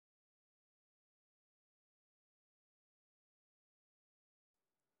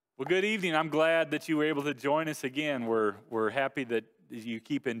Well, good evening. I'm glad that you were able to join us again. We're happy that you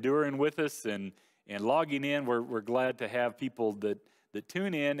keep enduring with us and logging in. We're glad to have people that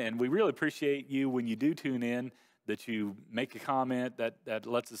tune in, and we really appreciate you when you do tune in, that you make a comment that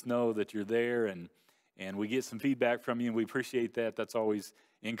lets us know that you're there, and we get some feedback from you, and we appreciate that. That's always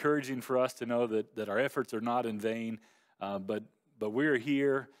encouraging for us to know that our efforts are not in vain, but we're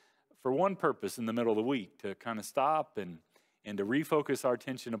here for one purpose in the middle of the week, to kind of stop and to refocus our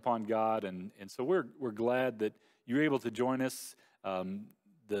attention upon God. And so we're glad that you're able to join us.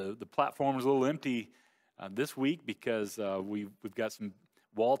 The platform is a little empty this week because we've got some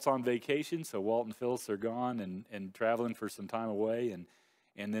Walt's on vacation, so Walt and Phyllis are gone and traveling for some time away.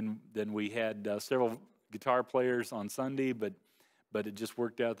 And then we had several guitar players on Sunday, but it just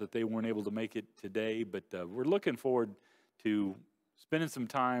worked out that they weren't able to make it today. But we're looking forward to spending some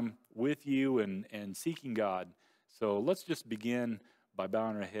time with you and seeking God. So let's just begin by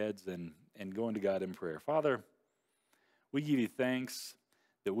bowing our heads and going to God in prayer. Father, we give you thanks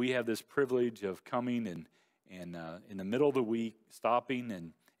that we have this privilege of coming and in the middle of the week, stopping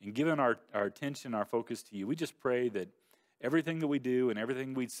and giving our attention, our focus to you. We just pray that everything that we do and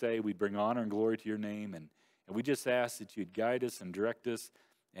everything we say, we bring honor and glory to your name. And we just ask that you'd guide us and direct us,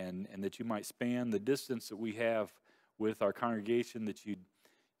 and that you might span the distance that we have with our congregation, that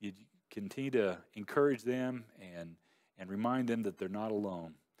you'd continue to encourage them and remind them that they're not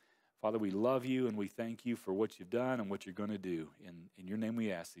alone. Father, we love you and we thank you for what you've done and what you're going to do. In your name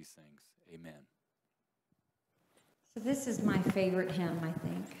we ask these things. Amen. So this is my favorite hymn, I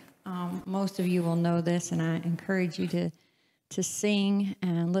think. Most of you will know this, and I encourage you to sing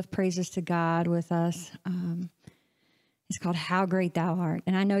and lift praises to God with us. It's called How Great Thou Art,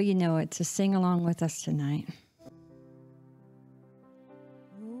 and I know you know it, so sing along with us tonight.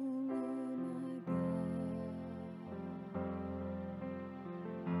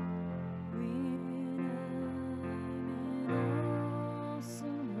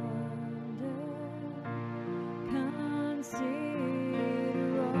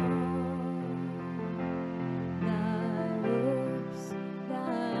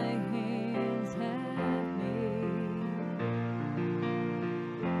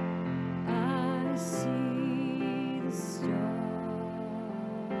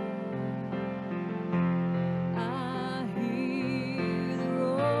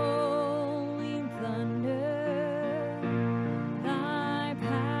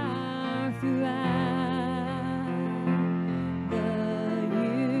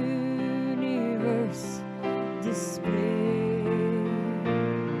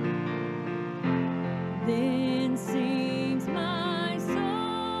 Then sings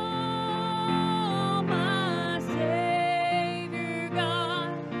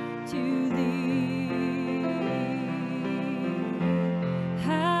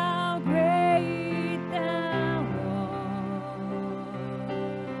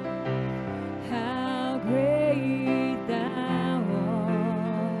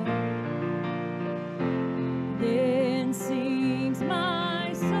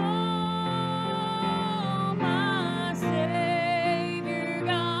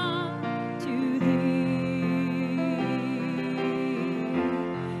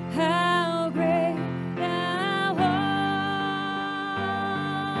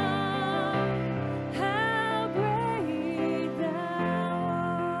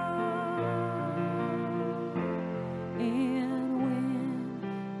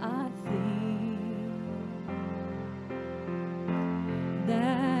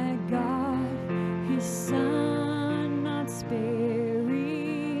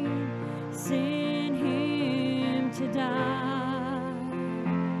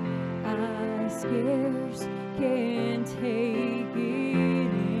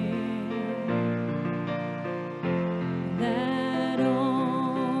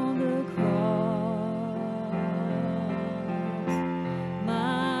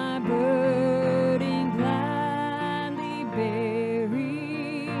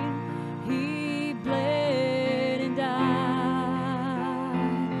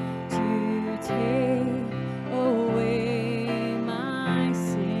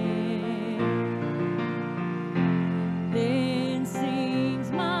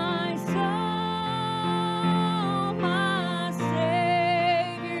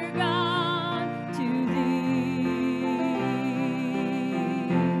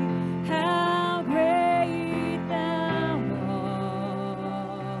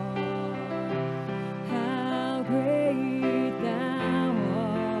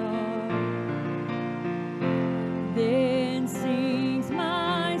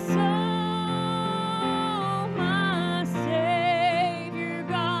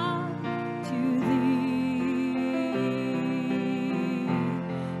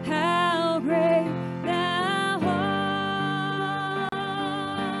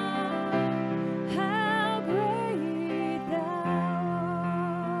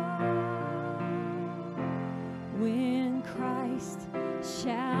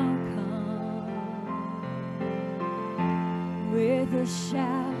a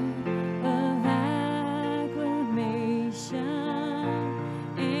shout of acclamation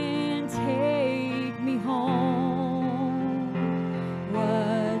and take me home.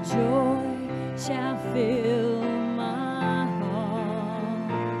 What joy shall fill my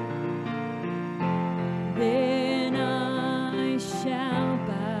heart? Then I shall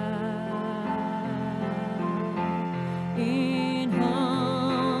bow in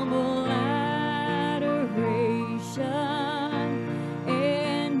humble adoration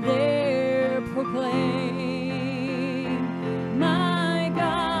and there proclaim, my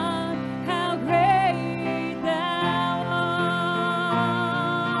God, how great thou art.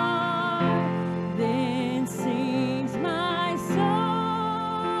 Then sings my soul,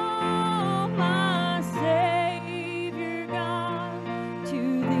 my Savior God,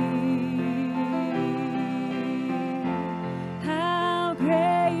 to thee. How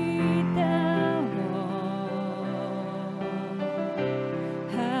great thou art.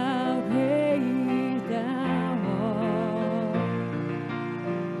 How great thou art.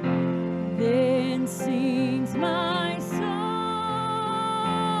 Then sings my soul,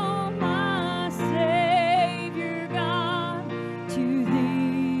 my Savior God, to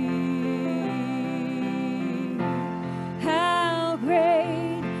thee. How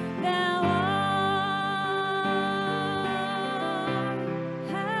great thou art.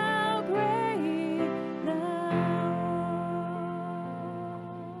 How great thou art.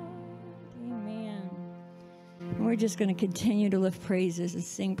 Amen. And we're just going to continue to lift praises and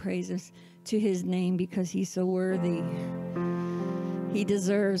sing praises to his name because he's so worthy. He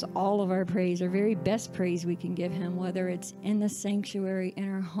deserves all of our praise, our very best praise we can give him, whether it's in the sanctuary,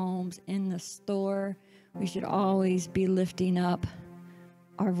 in our homes, in the store. We should always be lifting up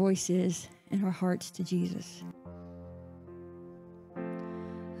our voices and our hearts to Jesus.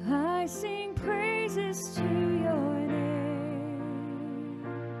 I sing praises to your name,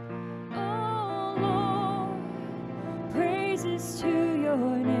 oh Lord, praises to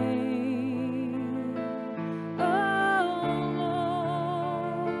your name, oh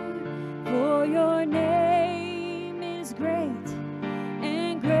Lord, for your name is great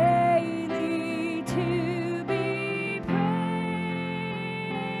and greatly to be praised.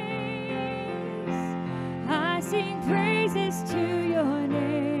 I sing praises to your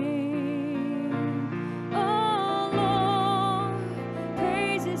name, oh Lord,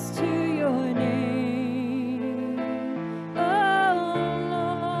 praises to your name, oh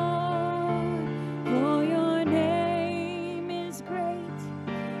Lord, for your name is great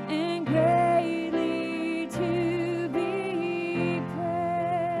and greatly to be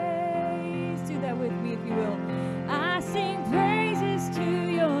praised. Do that with me if you will. I sing praises to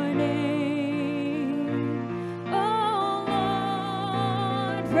your name, oh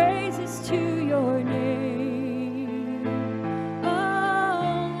Lord, praises to your name,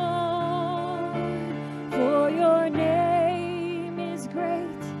 oh Lord, for your name is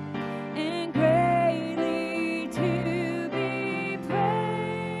great and greatly to be praised.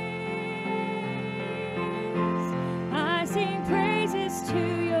 I sing praises to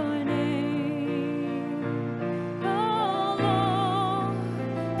your name, oh Lord,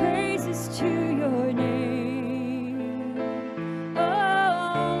 praises to your name,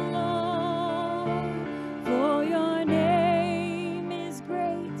 oh Lord, for your name is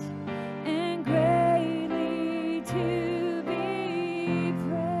great and greatly to be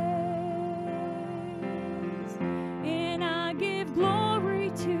praised. And I give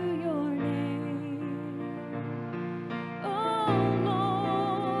glory to your name, oh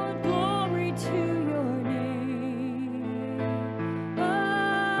Lord, glory to your name,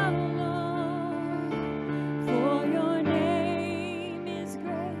 oh Lord, for your name is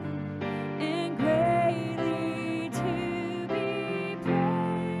great and greatly to be praised.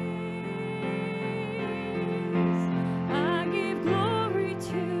 I give glory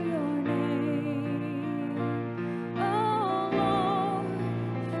to your name, oh Lord,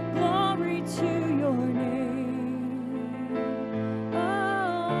 glory to your name, oh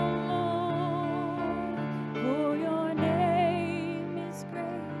Lord, for your name is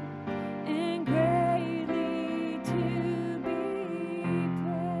great and greatly to be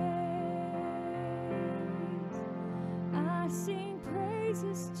praised. I sing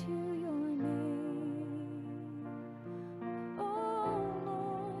praises to your name, oh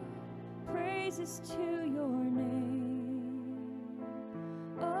Lord, praises to your name,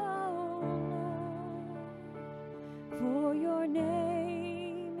 oh Lord, for your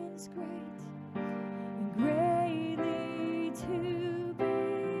name is great and greatly to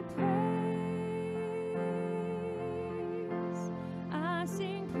be praised. I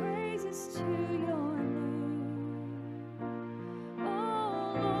sing praises to your name, oh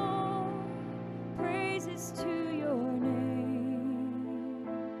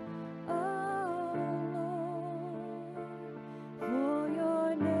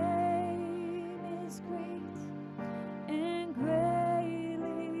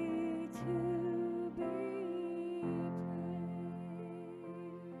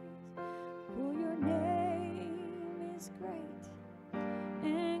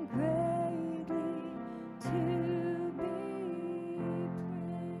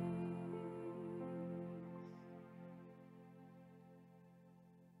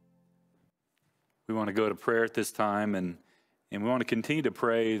We want to go to prayer at this time, and we want to continue to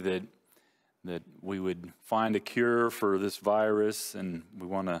pray that we would find a cure for this virus, and we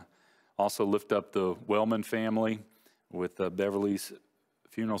want to also lift up the Wellman family with Beverly's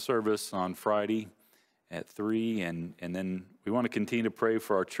funeral service on Friday at 3, and then we want to continue to pray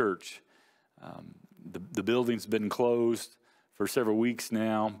for our church. The building's been closed for several weeks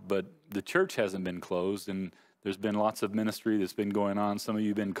now, but the church hasn't been closed, and there's been lots of ministry that's been going on. Some of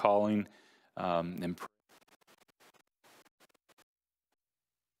you have been calling and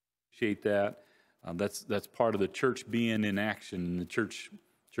appreciate that. That's part of the church being in action, the church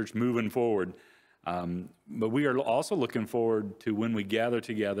moving forward. But we are also looking forward to when we gather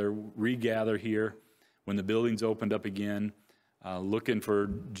together, regather here, when the building's opened up again. Looking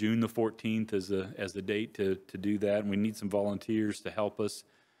for June the 14th as the date to do that. And we need some volunteers to help us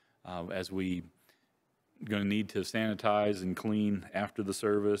as we going to need to sanitize and clean after the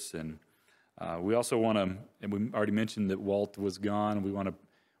service. And we also want to, and we already mentioned that Walt was gone. We want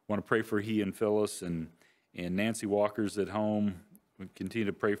to pray for he and Phyllis, and Nancy Walker's at home. We continue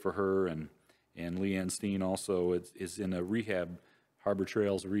to pray for her, and Leanne Steen also is in a rehab, Harbor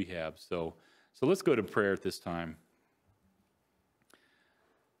Trails rehab. So let's go to prayer at this time.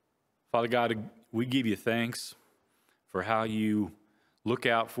 Father God, we give you thanks for how you look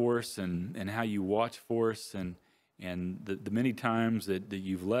out for us and how you watch for us, and the many times that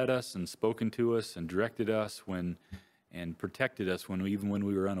you've led us and spoken to us and directed us and protected us even when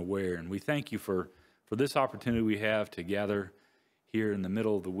we were unaware. And we thank you for this opportunity we have to gather here in the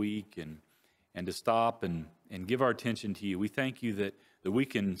middle of the week and to stop and give our attention to you. We thank you that we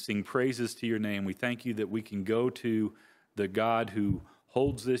can sing praises to your name. We thank you that we can go to the God who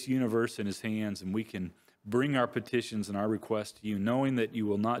holds this universe in his hands, and we can bring our petitions and our requests to you, knowing that you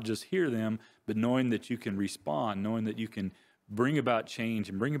will not just hear them, but knowing that you can respond, knowing that you can bring about change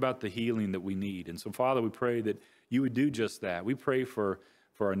and bring about the healing that we need. And so, Father, we pray that you would do just that. We pray for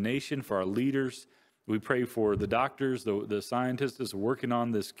our nation, for our leaders. We pray for the doctors, the scientists that are working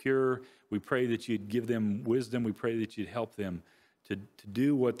on this cure. We pray that you'd give them wisdom. We pray that you'd help them to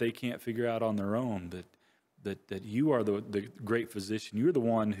do what they can't figure out on their own, that you are the great physician. You're the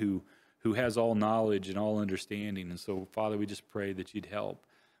one who has all knowledge and all understanding. And so, Father, we just pray that you'd help.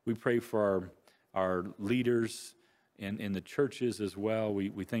 We pray for our leaders in the churches as well.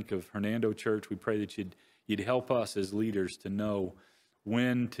 We think of Hernando Church. We pray that you'd help us as leaders to know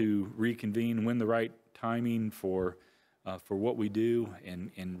when to reconvene, when the right timing for what we do,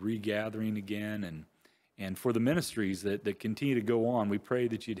 and regathering again, and for the ministries that continue to go on. We pray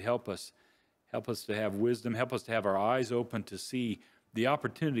that you'd help us to have wisdom, help us to have our eyes open to see the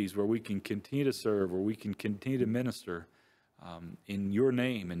opportunities where we can continue to serve, where we can continue to minister in your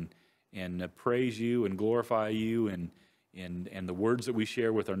name, and praise you and glorify you, and the words that we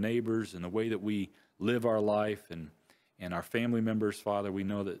share with our neighbors, and the way that we live our life, and our family members. Father, we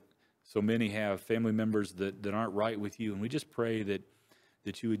know that so many have family members that aren't right with you, and we just pray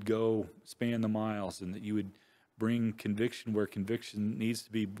that you would go span the miles, and that you would bring conviction where conviction needs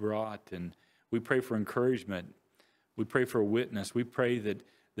to be brought. And we pray for encouragement. We pray for a witness. We pray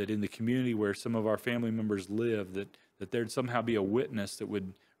that in the community where some of our family members live, that there'd somehow be a witness that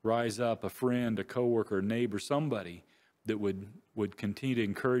would rise up, a friend, a coworker, a neighbor, somebody that would continue to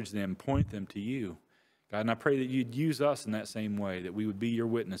encourage them, point them to you. God, and I pray that you'd use us in that same way, that we would be your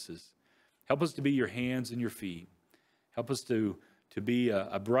witnesses. Help us to be your hands and your feet. Help us to be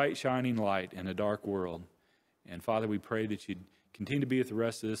a bright, shining light in a dark world. And Father, we pray that you'd continue to be with the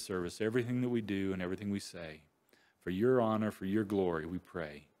rest of this service, everything that we do and everything we say. For your honor, for your glory, we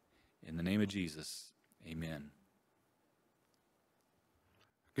pray. In the name of Jesus, amen.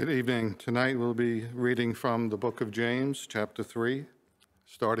 Good evening. Tonight we'll be reading from the book of James, chapter 3,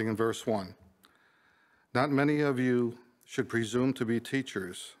 starting in verse 1. Not many of you should presume to be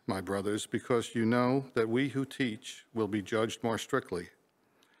teachers, my brothers, because you know that we who teach will be judged more strictly.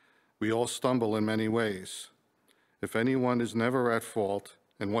 We all stumble in many ways. If anyone is never at fault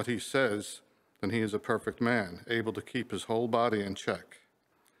in what he says, then he is a perfect man, able to keep his whole body in check.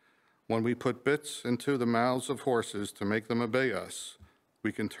 When we put bits into the mouths of horses to make them obey us,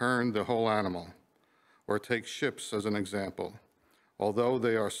 we can turn the whole animal. Or take ships as an example. Although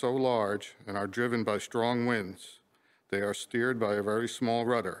they are so large and are driven by strong winds, they are steered by a very small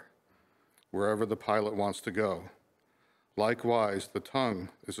rudder, wherever the pilot wants to go. Likewise, the tongue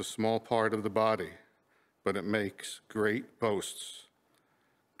is a small part of the body, but it makes great boasts.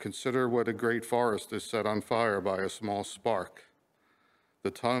 Consider what a great forest is set on fire by a small spark.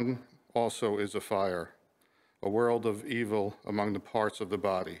 The tongue also is a fire, a world of evil among the parts of the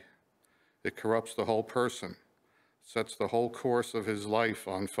body. It corrupts the whole person, sets the whole course of his life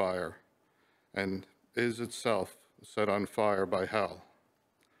on fire, and is itself set on fire by hell.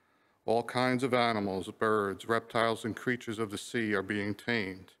 All kinds of animals, birds, reptiles, and creatures of the sea are being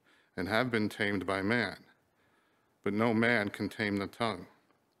tamed and have been tamed by man, but no man can tame the tongue.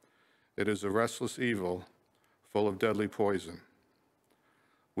 It is a restless evil, full of deadly poison.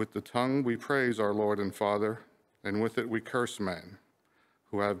 With the tongue we praise our Lord and Father, and with it we curse men,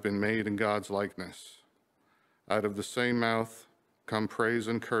 who have been made in God's likeness. Out of the same mouth come praise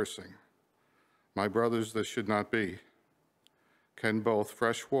and cursing. My brothers, this should not be. Can both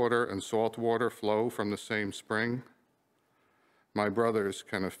fresh water and salt water flow from the same spring? My brothers,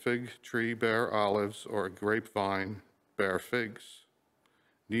 can a fig tree bear olives or a grapevine bear figs?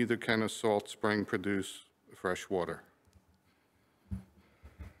 Neither can a salt spring produce fresh water.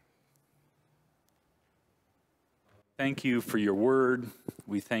 Thank you for your word.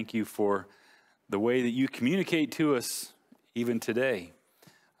 We thank you for the way that you communicate to us even today.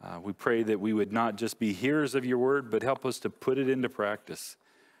 We pray that we would not just be hearers of your word, but help us to put it into practice.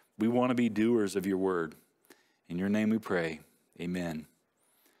 We want to be doers of your word. In your name we pray. Amen.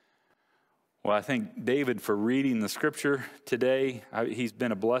 Well, I thank David for reading the scripture today. He's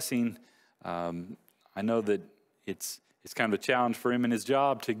been a blessing. I know that it's kind of a challenge for him in his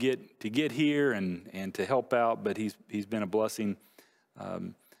job to get here and to help out, but he's been a blessing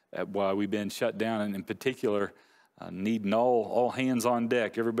while we've been shut down, and in particular, needing all hands on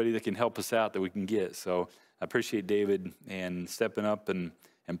deck, everybody that can help us out that we can get. So I appreciate David and stepping up and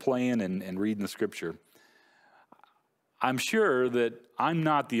playing and reading the scripture. I'm sure that I'm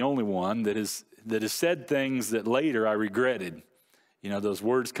not the only one that has said things that later I regretted. You know, those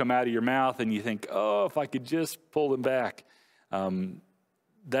words come out of your mouth and you think, oh, if I could just pull them back.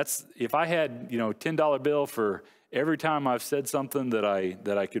 If I had, $10 bill for every time I've said something that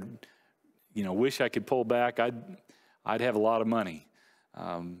I could, wish I could pull back, I'd have a lot of money.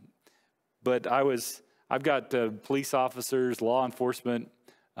 But I've got police officers, law enforcement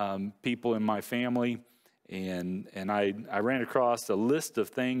people in my family, and I ran across a list of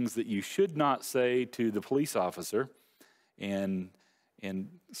things that you should not say to the police officer, and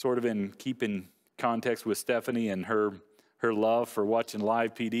sort of in keeping context with Stephanie and her love for watching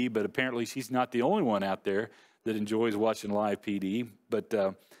live PD, but apparently she's not the only one out there that enjoys watching live PD. But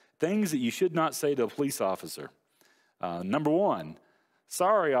things that you should not say to a police officer. Number one,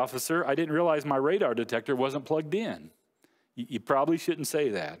 sorry, officer, I didn't realize my radar detector wasn't plugged in. You probably shouldn't say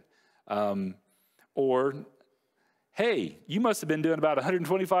that. Or, hey, you must have been doing about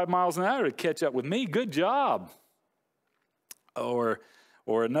 125 miles an hour to catch up with me. Good job. Or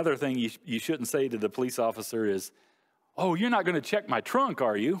another thing you shouldn't say to the police officer is, oh, you're not going to check my trunk,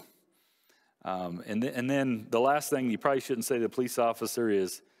 are you? And then the last thing you probably shouldn't say to the police officer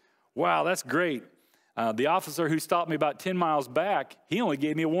is, wow, that's great. The officer who stopped me about 10 miles back, he only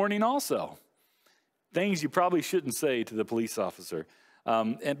gave me a warning also. Things you probably shouldn't say to the police officer.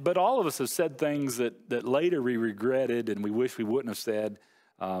 But all of us have said things that later we regretted and we wish we wouldn't have said.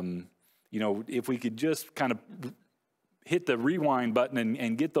 If we could just kind of hit the rewind button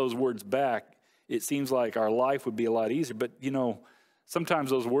and get those words back, it seems like our life would be a lot easier. But, sometimes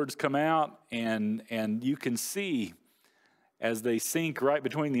those words come out and you can see as they sink right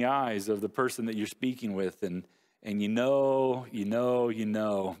between the eyes of the person that you're speaking with, and you know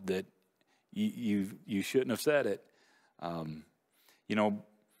that you shouldn't have said it.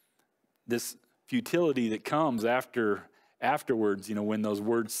 This futility that comes afterwards, when those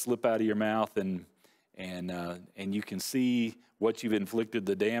words slip out of your mouth and you can see what you've inflicted,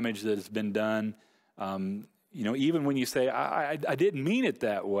 the damage that has been done. Even when you say, I didn't mean it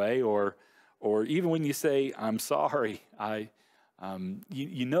that way, or even when you say, I'm sorry, the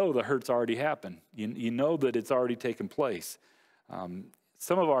hurt's already happened. You know that it's already taken place.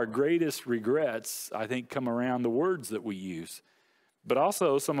 Some of our greatest regrets, I think, come around the words that we use. But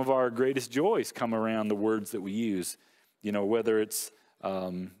also some of our greatest joys come around the words that we use. Whether it's,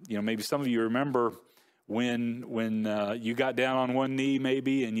 maybe some of you remember when you got down on one knee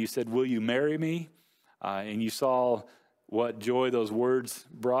maybe and you said, will you marry me? And you saw what joy those words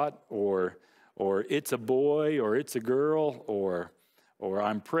brought, or it's a boy, or it's a girl, or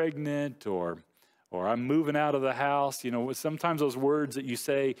I'm pregnant, or I'm moving out of the house. Sometimes those words that you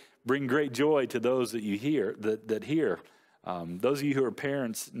say bring great joy to those that you hear, that hear. Those of you who are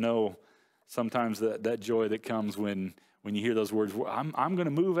parents know sometimes that joy that comes when you hear those words. I'm going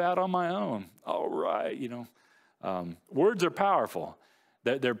to move out on my own. All right, words are powerful.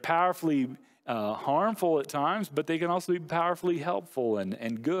 They're powerfully harmful at times, but they can also be powerfully helpful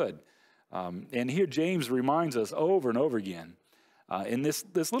and good. And here James reminds us over and over again. In this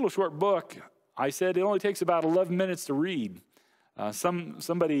little short book, I said it only takes about 11 minutes to read.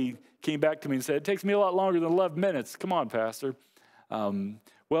 Somebody came back to me and said, it takes me a lot longer than 11 minutes. Come on, Pastor.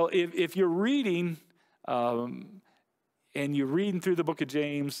 Well, if you're reading and you're reading through the book of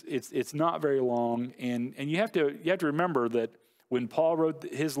James, it's not very long. And you have to remember that when Paul wrote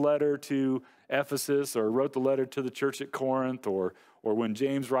his letter to Ephesus, or wrote the letter to the church at Corinth, or when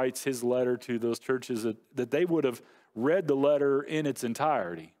James writes his letter to those churches, that they would have read the letter in its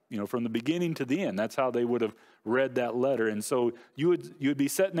entirety, from the beginning to the end. That's how they would have read that letter. And so you would be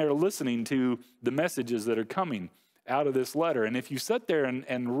sitting there listening to the messages that are coming out of this letter. And if you sat there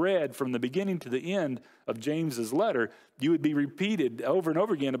and read from the beginning to the end of James's letter, you would be repeated over and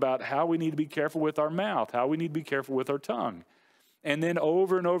over again about how we need to be careful with our mouth, how we need to be careful with our tongue. And then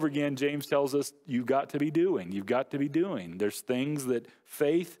over and over again, James tells us, you've got to be doing. You've got to be doing. There's things that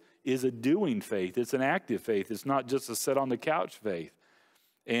faith is a doing faith. It's an active faith. It's not just a sit on the couch faith.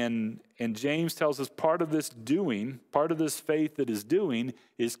 And James tells us part of this doing, part of this faith that is doing,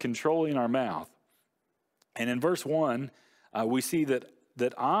 is controlling our mouth. And in verse 1, we see that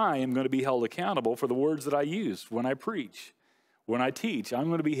I am going to be held accountable for the words that I use when I preach, when I teach. I'm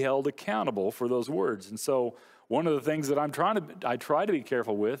going to be held accountable for those words. And so one of the things that I try to be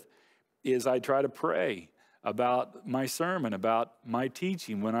careful with is I try to pray about my sermon, about my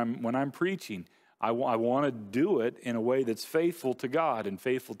teaching when I'm preaching. I want to do it in a way that's faithful to God and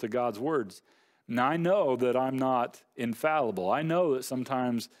faithful to God's words. Now, I know that I'm not infallible. I know that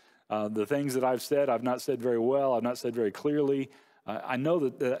sometimes the things that I've not said very well, I've not said very clearly. I know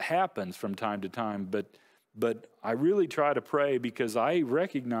that happens from time to time, but I really try to pray because I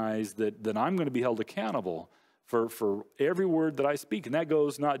recognize that I'm going to be held accountable for every word that I speak. And that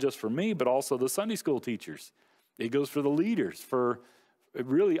goes not just for me, but also the Sunday school teachers. It goes for the leaders, for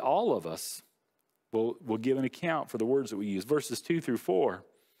really all of us will give an account for the words that we use. Verses 2 through 4,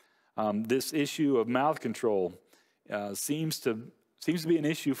 this issue of mouth control seems to be an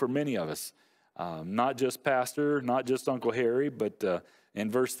issue for many of us. Not just Pastor, not just Uncle Harry, but in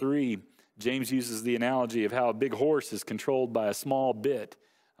verse 3, James uses the analogy of how a big horse is controlled by a small bit,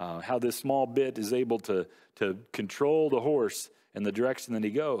 how this small bit is able to control the horse in the direction that he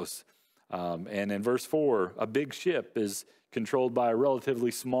goes. And in verse 4, a big ship is controlled by a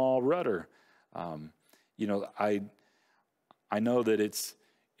relatively small rudder. I know that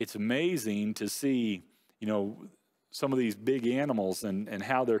it's amazing to see, some of these big animals and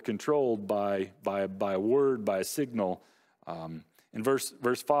how they're controlled by a word, by a signal. In verse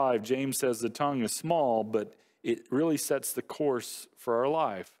 5, James says the tongue is small, but it really sets the course for our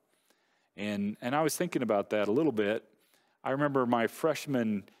life. And I was thinking about that a little bit. I remember my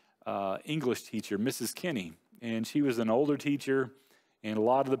freshman English teacher, Mrs. Kinney, and she was an older teacher, and a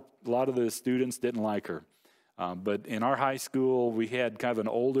lot of the students didn't like her. But in our high school, we had kind of an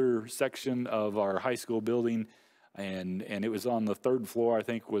older section of our high school building, and it was on the third floor, I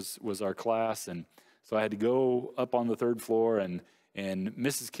think, was our class. And so I had to go up on the third floor, and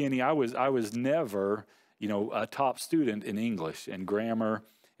Mrs. Kinney, I was never, a top student in English and grammar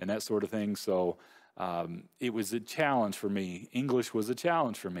and that sort of thing. So it was a challenge for me. English was a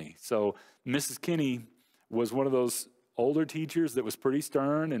challenge for me. So Mrs. Kinney was one of those older teachers that was pretty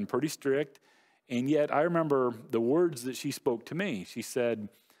stern and pretty strict. And yet I remember the words that she spoke to me. She said,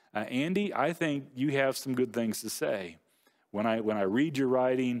 Andy, I think you have some good things to say. When I read your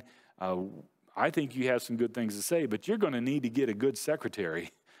writing, I think you have some good things to say, but you're going to need to get a good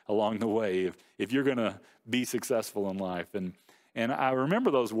secretary along the way if you're going to be successful in life. And I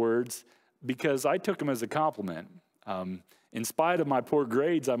remember those words because I took them as a compliment. In spite of my poor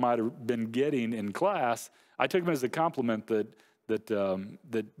grades I might have been getting in class, I took them as a compliment that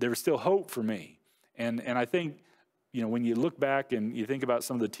there was still hope for me. And I think, when you look back and you think about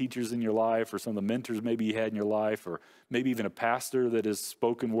some of the teachers in your life or some of the mentors maybe you had in your life or maybe even a pastor that has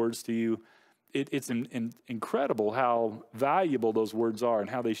spoken words to you, it's incredible how valuable those words are and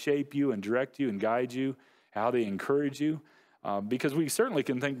how they shape you and direct you and guide you, how they encourage you. Because we certainly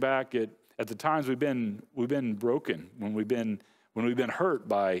can think back at the times we've been broken, when we've been hurt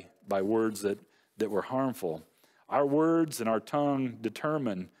by words that were harmful. Our words and our tongue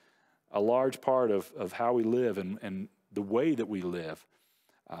determine a large part of how we live and the way that we live.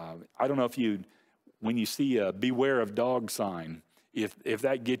 I don't know when you see a beware of dog sign, if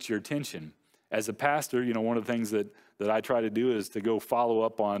that gets your attention. As a pastor, one of the things that I try to do is to go follow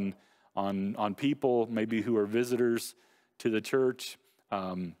up on people maybe who are visitors to the church.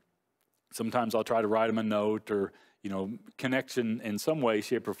 Sometimes I'll try to write them a note or, connection in some way,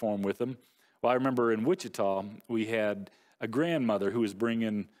 shape, or form with them. Well, I remember in Wichita, we had a grandmother who was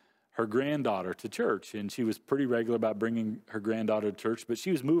bringing her granddaughter to church, and she was pretty regular about bringing her granddaughter to church, but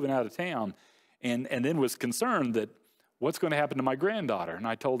she was moving out of town and then was concerned that what's going to happen to my granddaughter? And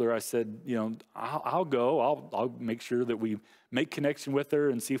I told her, I said, you know, I'll go. I'll make sure that we make connection with her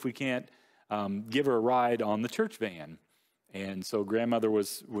and see if we can't give her a ride on the church van. And so grandmother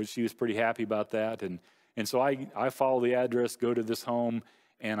she was pretty happy about that. And so I follow the address, go to this home,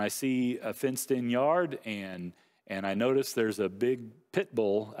 and I see a fenced-in yard, and I notice there's a big pit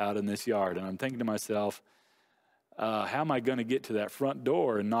bull out in this yard. And I'm thinking to myself, how am I going to get to that front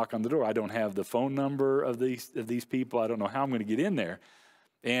door and knock on the door? I don't have the phone number of these people. I don't know how I'm going to get in there.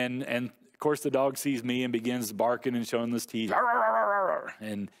 And of course, the dog sees me and begins barking and showing his teeth.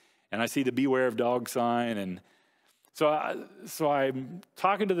 And I see the beware of dog sign. And so I'm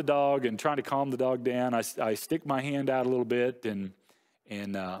talking to the dog and trying to calm the dog down. I stick my hand out a little bit, and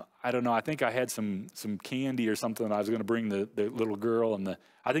I don't know, I think I had some candy or something that I was going to bring the little girl, and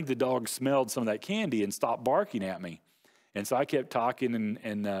I think the dog smelled some of that candy and stopped barking at me. And so I kept talking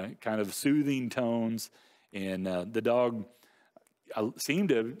in kind of soothing tones, and the dog seemed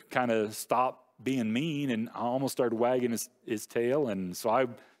to kind of stop being mean, and I almost started wagging his tail. And so I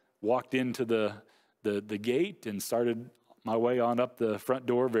walked into the gate and started my way on up the front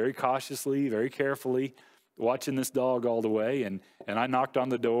door very cautiously, very carefully, watching this dog all the way. And I knocked on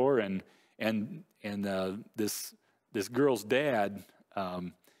the door, and this girl's dad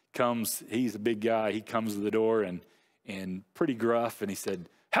comes. He's a big guy. He comes to the door and pretty gruff, and he said,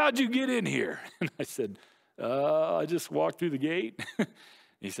 "How'd you get in here?" And I said, "I just walked through the gate."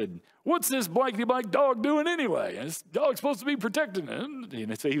 He said, "What's this blankety blank dog doing anyway? This dog's supposed to be protecting him."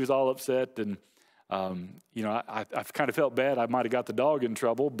 And so he was all upset, and you know, I kind of felt bad. I might have got the dog in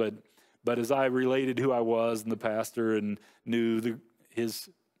trouble, but as I related who I was and the pastor, and knew his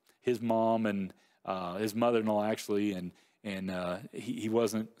mom and his mother-in-law actually, and he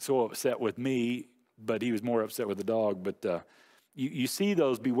wasn't so upset with me, but he was more upset with the dog. But you see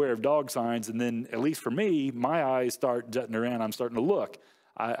those beware of dog signs, and then at least for me, my eyes start jutting around. I'm starting to look.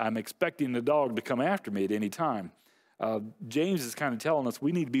 I'm expecting the dog to come after me at any time. James is kind of telling us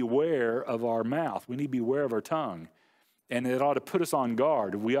we need to be aware of our mouth. We need to be aware of our tongue. And it ought to put us on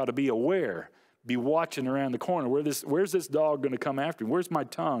guard. We ought to be aware, be watching around the corner. Where's this dog going to come after me? Where's my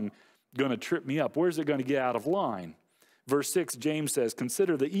tongue going to trip me up? Where's it going to get out of line? Verse 6, James says,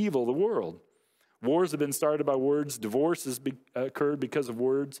 "Consider the evil of the world. Wars have been started by words. Divorce has occurred because of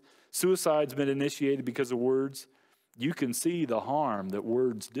words. Suicide's been initiated because of words. You can see the harm that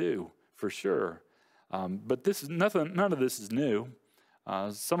words do, for sure." But this is nothing. None of this is new.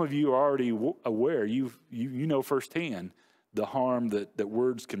 Some of you are already aware. You know firsthand the harm that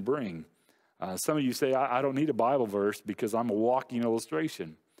words can bring. Some of you say, I don't need a Bible verse because I'm a walking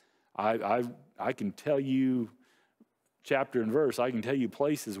illustration. I can tell you chapter and verse. I can tell you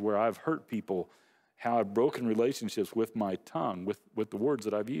places where I've hurt people, how I've broken relationships with my tongue, with the words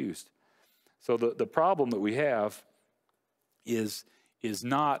that I've used. So the problem that we have is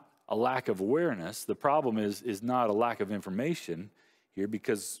not a lack of awareness. The problem is not a lack of information here,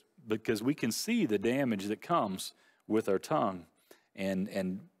 because we can see the damage that comes with our tongue.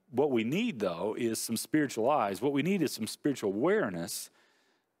 And what we need, though, is some spiritual eyes. What we need is some spiritual awareness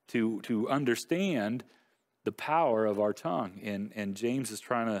to understand the power of our tongue. And James is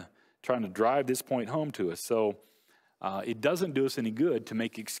trying to drive this point home to us. So it doesn't do us any good to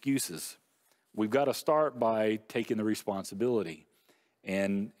make excuses. We've got to start by taking the responsibility.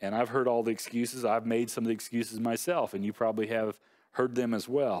 And I've heard all the excuses. I've made some of the excuses myself, and you probably have heard them as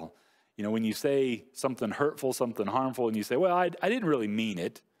well. You know, when you say something hurtful, something harmful, and you say, well, I didn't really mean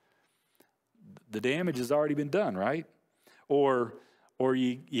it, the damage has already been done, right? Or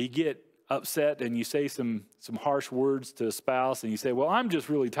you get upset and you say some harsh words to a spouse, and you say, well, I'm just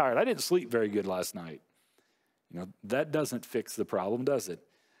really tired. I didn't sleep very good last night. You know, that doesn't fix the problem, does it?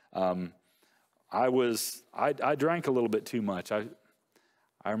 I drank a little bit too much. I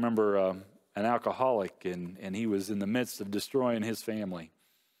remember an alcoholic, and he was in the midst of destroying his family,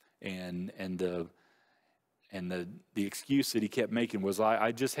 and the excuse that he kept making was,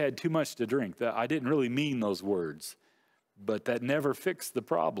 I just had too much to drink. I didn't really mean those words, but that never fixed the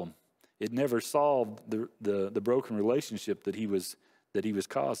problem. It never solved the broken relationship that he was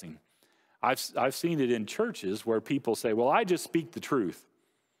causing. I've seen it in churches where people say, well, I just speak the truth,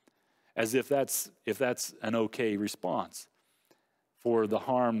 as if that's an okay response for the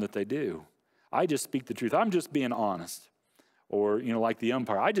harm that they do. I just speak the truth. I'm just being honest. Or, you know, like the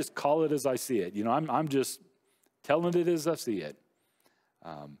umpire, I just call it as I see it. You know, I'm just telling it as I see it.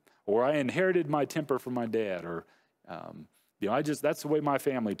 Or I inherited my temper from my dad. Or, you know, that's the way my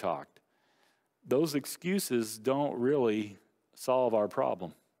family talked. Those excuses don't really solve our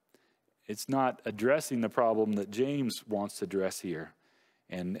problem. It's not addressing the problem that James wants to address here.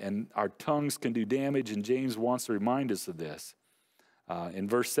 And our tongues can do damage, and James wants to remind us of this. In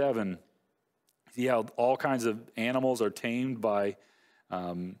verse 7, see how all kinds of animals are tamed by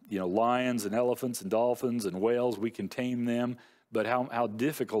lions and elephants and dolphins and whales. We can tame them, but how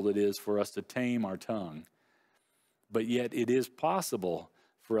difficult it is for us to tame our tongue. But yet it is possible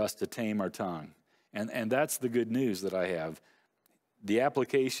for us to tame our tongue. And that's the good news that I have. The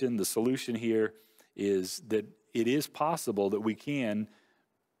application, the solution here is that it is possible that we can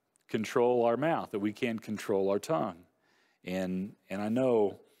control our mouth, that we can control our tongue. And I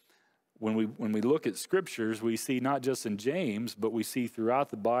know when we look at scriptures, we see not just in James, but we see throughout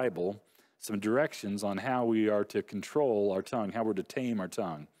the Bible some directions on how we are to control our tongue, how we're to tame our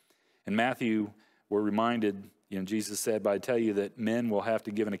tongue. In Matthew, we're reminded, Jesus said, "But I tell you that men will have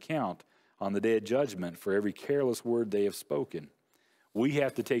to give an account on the day of judgment for every careless word they have spoken." We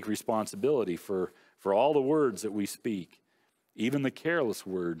have to take responsibility for all the words that we speak, even the careless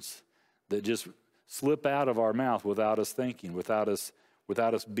words that just slip out of our mouth without us thinking, without us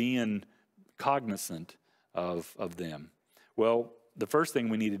being cognizant of them. Well, the first thing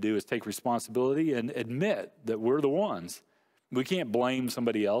we need to do is take responsibility and admit that we're the ones. We can't blame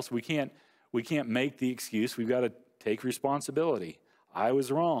somebody else. We can't make the excuse. We've got to take responsibility. I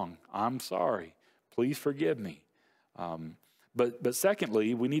was wrong. I'm sorry. Please forgive me. But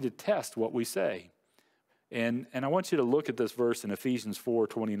secondly, we need to test what we say. And I want you to look at this verse in Ephesians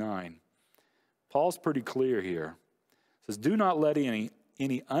 4:29. Paul's pretty clear here. It says, "Do not let any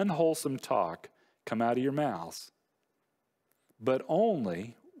unwholesome talk come out of your mouths, but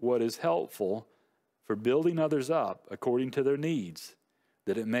only what is helpful for building others up according to their needs,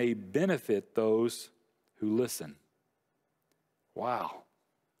 that it may benefit those who listen." Wow.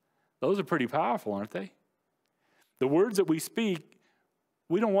 Those are pretty powerful, aren't they? The words that we speak,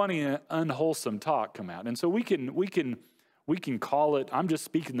 we don't want any unwholesome talk come out. And so we can call it, I'm just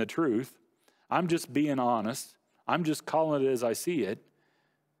speaking the truth. I'm just being honest. I'm just calling it as I see it.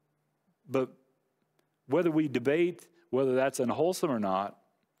 But whether we debate whether that's unwholesome or not,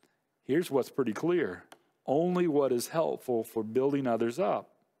 here's what's pretty clear. Only what is helpful for building others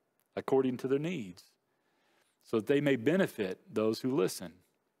up according to their needs, so that they may benefit those who listen.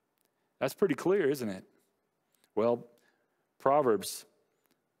 That's pretty clear, isn't it? Well, Proverbs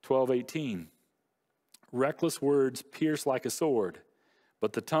 12:18. "Reckless words pierce like a sword,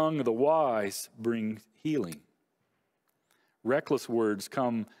 but the tongue of the wise brings healing." Reckless words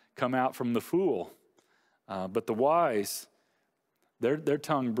come out from the fool, but the wise, their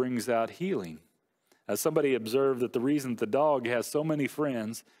tongue brings out healing. As somebody observed that the reason the dog has so many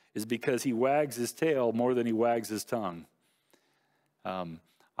friends is because he wags his tail more than he wags his tongue.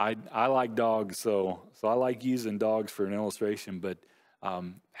 I like dogs, so I like using dogs for an illustration. But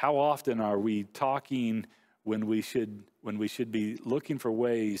how often are we talking when we should be looking for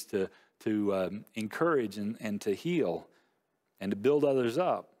ways to encourage and to heal and to build others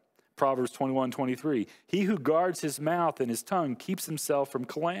up? Proverbs 21:23. "He who guards his mouth and his tongue keeps himself from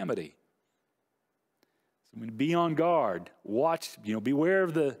calamity." So be on guard. Watch. Beware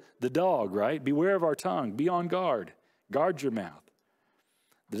of the dog. Right? Beware of our tongue. Be on guard. Guard your mouth.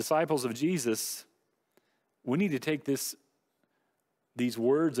 The disciples of Jesus, we need to take these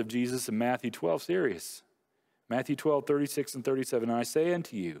words of Jesus in Matthew 12 serious. Matthew 12:36 and 37. "I say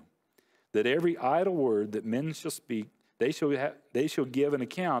unto you, that every idle word that men shall speak, they shall give an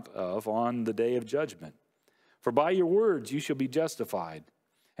account of on the day of judgment. For by your words you shall be justified,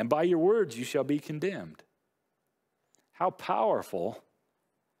 and by your words you shall be condemned." How powerful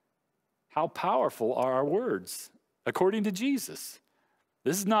are our words according to Jesus?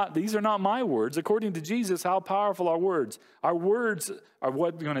 These are not my words. According to Jesus, how powerful are words? Our words are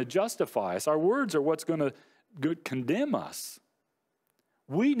what's going to justify us. Our words are what's going to condemn us.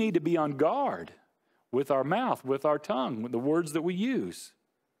 We need to be on guard with our mouth, with our tongue, with the words that we use.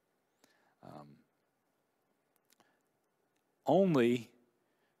 Only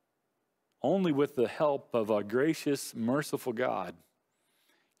with the help of a gracious, merciful God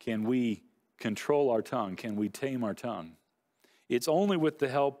can we control our tongue, can we tame our tongue. It's only with the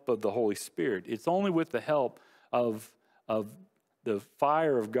help of the Holy Spirit. It's only with the help of the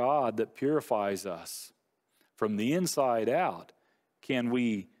fire of God that purifies us from the inside out can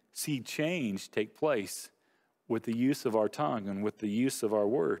we see change take place with the use of our tongue and with the use of our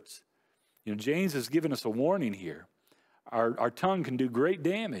words. James has given us a warning here. Our tongue can do great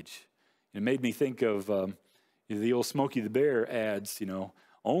damage. It made me think of the old Smokey the Bear ads,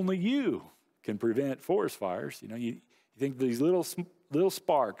 only you can prevent forest fires. You think these little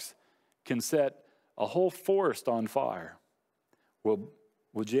sparks can set a whole forest on fire. Well,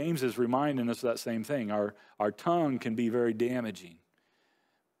 James is reminding us of that same thing. Our tongue can be very damaging.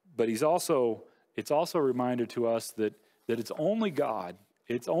 But it's also a reminder to us that it's only God,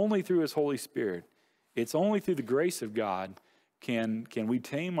 it's only through his Holy Spirit, it's only through the grace of God can we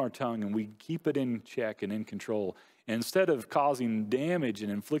tame our tongue and we keep it in check and in control. And instead of causing damage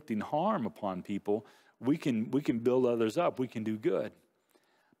and inflicting harm upon people, we can build others up. We can do good.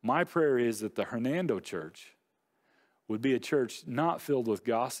 My prayer is that the Hernando church would be a church not filled with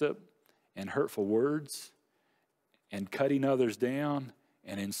gossip and hurtful words and cutting others down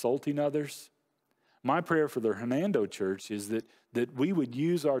and insulting others. My prayer for the Hernando church is that we would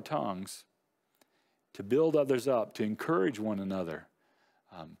use our tongues to build others up, to encourage one another,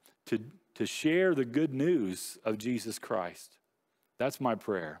 to share the good news of Jesus Christ. That's my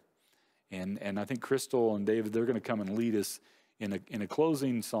prayer. And I think Crystal and David, they're going to come and lead us in a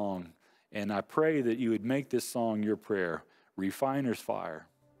closing song. And I pray that you would make this song your prayer, Refiner's Fire.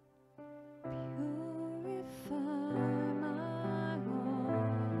 Purify my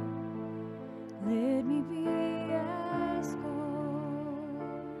heart, let me be as gold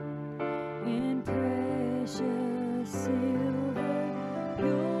in precious silver.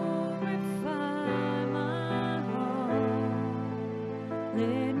 Purify my heart,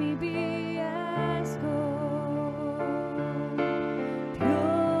 let me be as gold,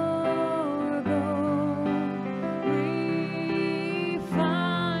 pure gold,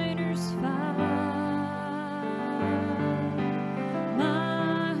 refiner's fire.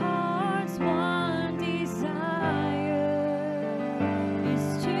 My heart's one desire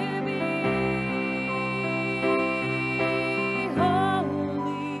is to be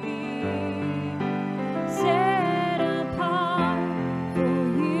holy, set apart for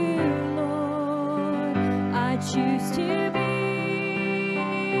you, Lord. I choose to be